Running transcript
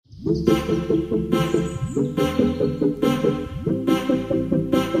Hi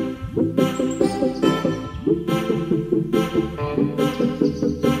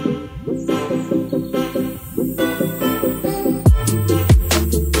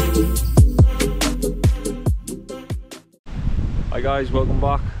guys, welcome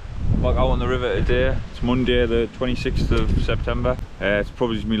back. Back out on the river today. It's Monday the 26th of September. It's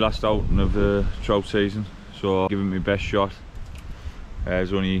probably my last outing of the trout season, so giving me best shot.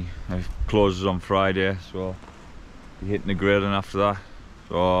 It closes on Friday, so be hitting the grading after that.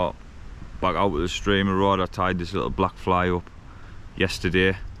 So back out with the streamer rod. I tied this little black fly up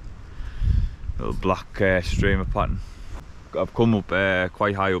yesterday, little black streamer pattern. I've come up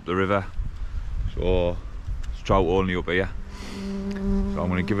quite high up the river, so it's trout only up here. So I'm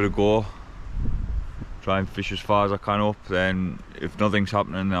going to give it a go, try and fish as far as I can up, then if nothing's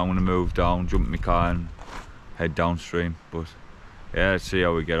happening then I'm going to move down, jump in my car and head downstream. But yeah, let's see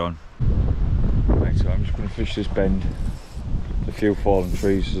how we get on. Right, so I'm just going to fish this bend. There's a few fallen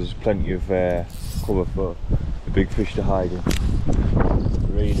trees, so there's plenty of cover for the big fish to hide in. It's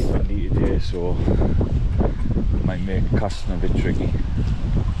really windy today, so it might make casting a bit tricky.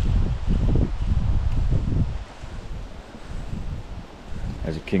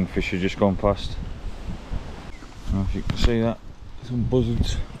 There's a kingfisher just gone past. I don't know if you can see that. Some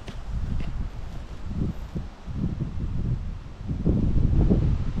buzzards.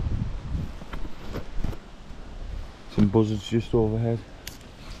 Some buzzards just overhead.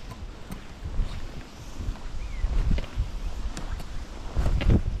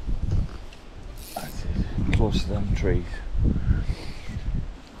 That's it, close to them trees.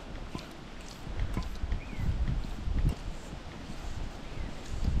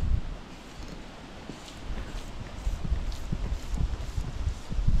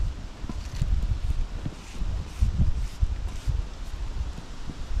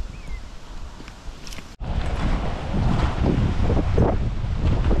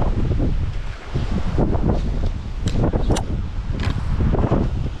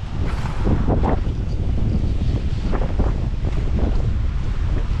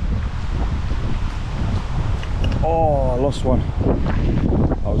 Oh, I lost one.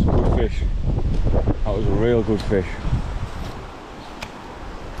 That was a good fish. That was a real good fish.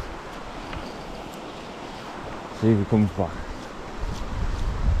 See if he comes back.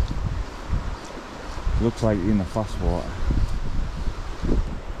 Looks like he's in the fast water.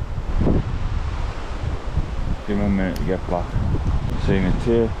 Give him a minute to get back. Seeing a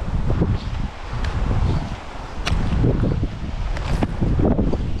tail.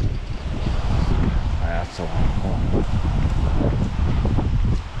 That's a one.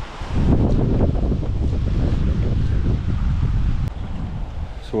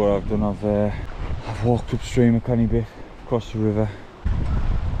 So what I've done, I've walked upstream a canny bit, across the river.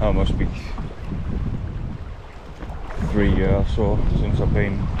 That must be 3 years or so since I've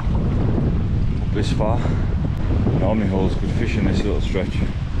been up this far. Normally holds good fish in this little stretch.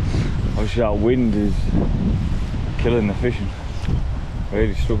 Obviously that wind is killing the fishing.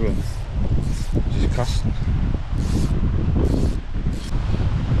 Really struggling. Just casting.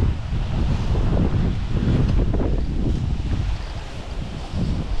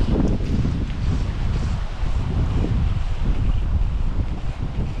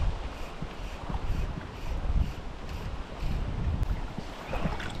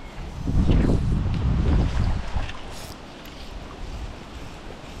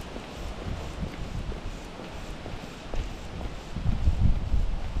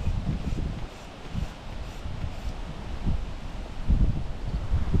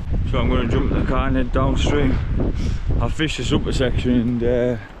 So I'm going to jump in the car and head downstream. I've fished this upper section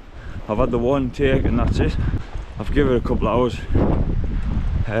and I've had the one take and that's it. I've given it a couple of hours.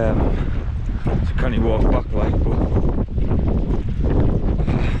 So can't you walk back like, but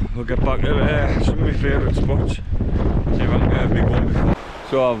we'll get back to some of my favourite spots. See if I can get a big one before.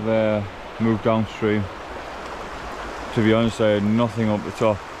 So I've moved downstream. To be honest, I had nothing up the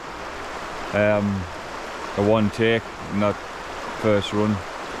top. A one take in that first run.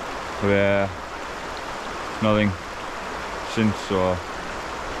 But nothing since, so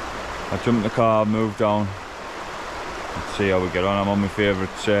I jumped in the car, moved down. Let's see how we get on. I'm on my favourite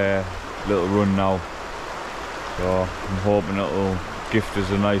little run now, so I'm hoping it'll gift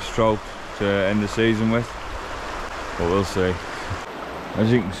us a nice trout to end the season with, but we'll see.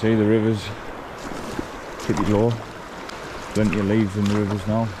 As you can see, the river's pretty low. Plenty of leaves in the rivers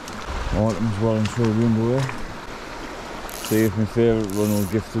now. Autumn's well and truly underway. See if my favourite run will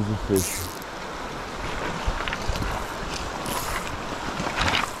gift us a fish.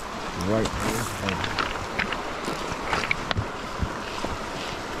 Right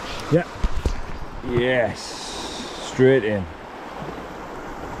here. Yeah. Yes. Straight in.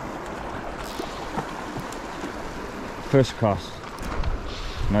 First cast.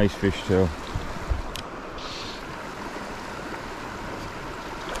 Nice fish too.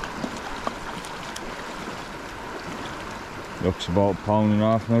 Looks about a pound and a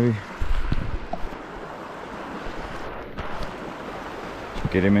half maybe.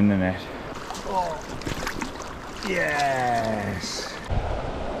 Get him in the net. Oh. Yes.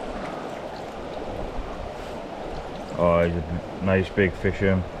 Oh, he's a nice big fish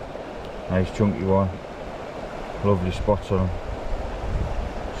him. Nice chunky one. Lovely spots on him.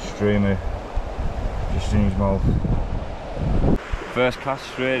 Streamer just in his mouth. First cast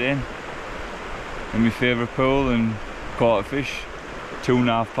straight in my favourite pool and caught a fish.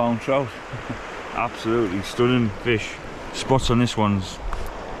 2.5 pound trout. Absolutely stunning fish. Spots on this one's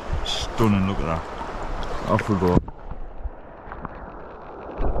stunning, look at that. Off we go.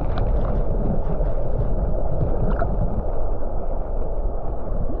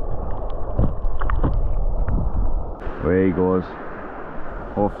 There he goes.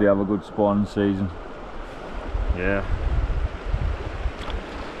 Hopefully have a good spawn season. Yeah.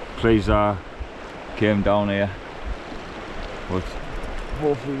 Please came down here. But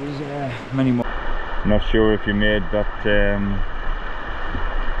hopefully there's many more. Not sure if you made that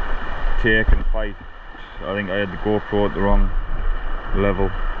take and fight. I think I had the GoPro at the wrong level.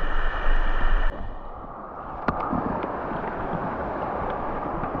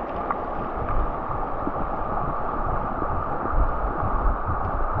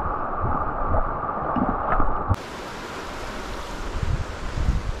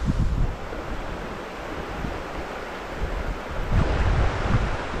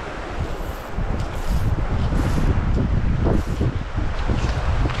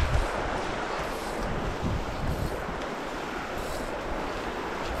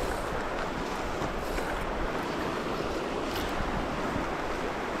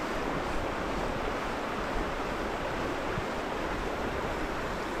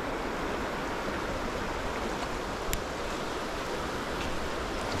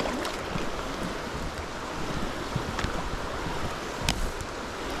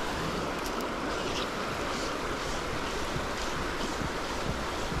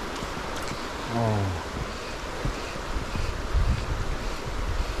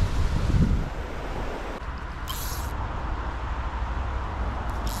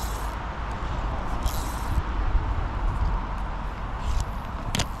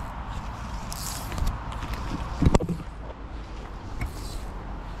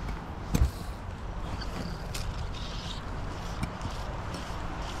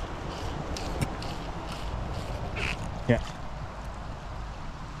 Yeah.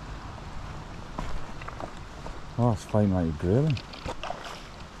 Oh, it's fighting like you're grilling.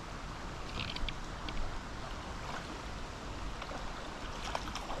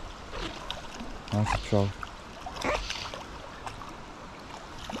 That's a trout.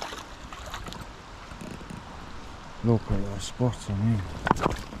 Look at those spots on here.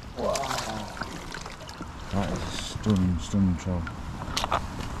 Wow. That is a stunning, stunning trout.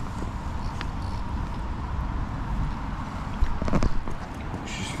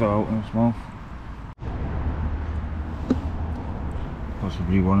 Just fell out in its mouth.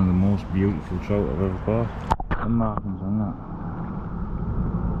 Possibly one of the most beautiful trout I've ever caught. The markings on that.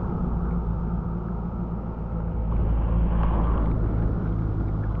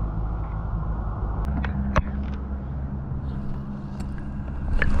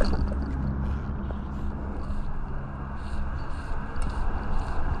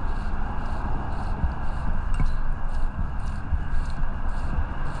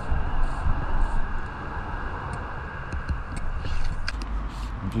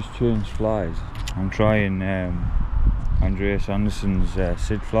 Just changed flies. I'm trying Andreas Anderson's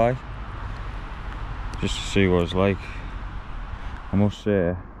Sid fly just to see what it's like. I must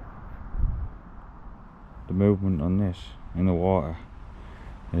say the movement on this in the water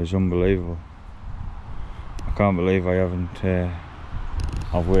is unbelievable. I can't believe I haven't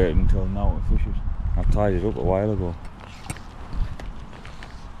I've waited until now to fish it. I tied it up a while ago.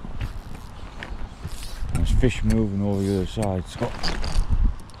 There's fish moving over the other side. Scott.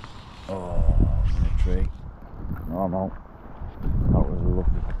 Oh, I'm in a tree. No, I'm out. That was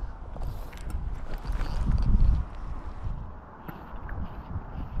lucky.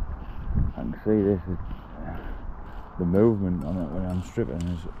 I can see this. The movement on it when I'm stripping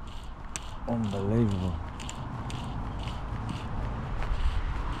is unbelievable.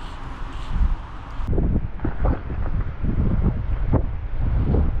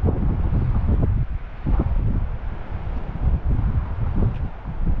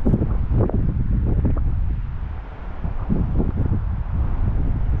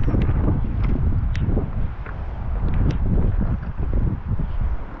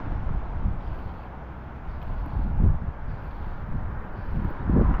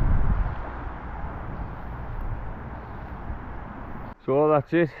 So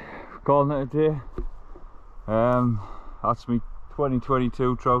that's it, calling it a day. That's me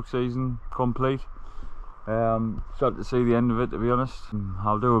 2022 trout season complete. Sad to see the end of it, to be honest.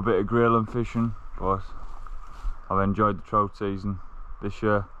 I'll do a bit of grilling fishing, but I've enjoyed the trout season this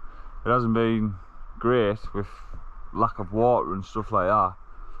year. It hasn't been great with lack of water and stuff like that,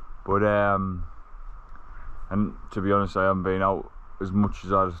 but and to be honest, I haven't been out as much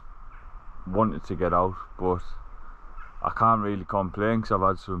as I wanted to get out, but I can't really complain because I've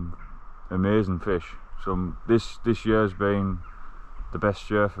had some amazing fish. This year's been the best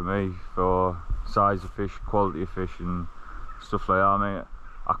year for me for size of fish, quality of fish and stuff like that. I mean,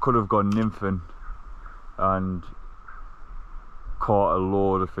 I could have gone nymphing and caught a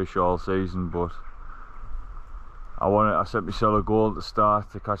load of fish all season, but I set myself a goal at the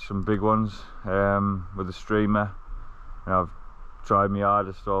start to catch some big ones with a streamer, and I've tried my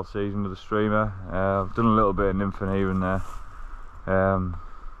hardest all season with a streamer. I've done a little bit of nymphing here and there,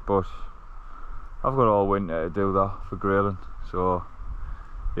 but I've got all winter to do that for grilling. So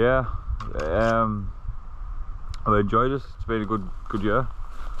yeah, I've enjoyed it. It's been a good year.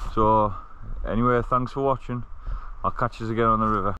 So anyway, thanks for watching. I'll catch you again on the river.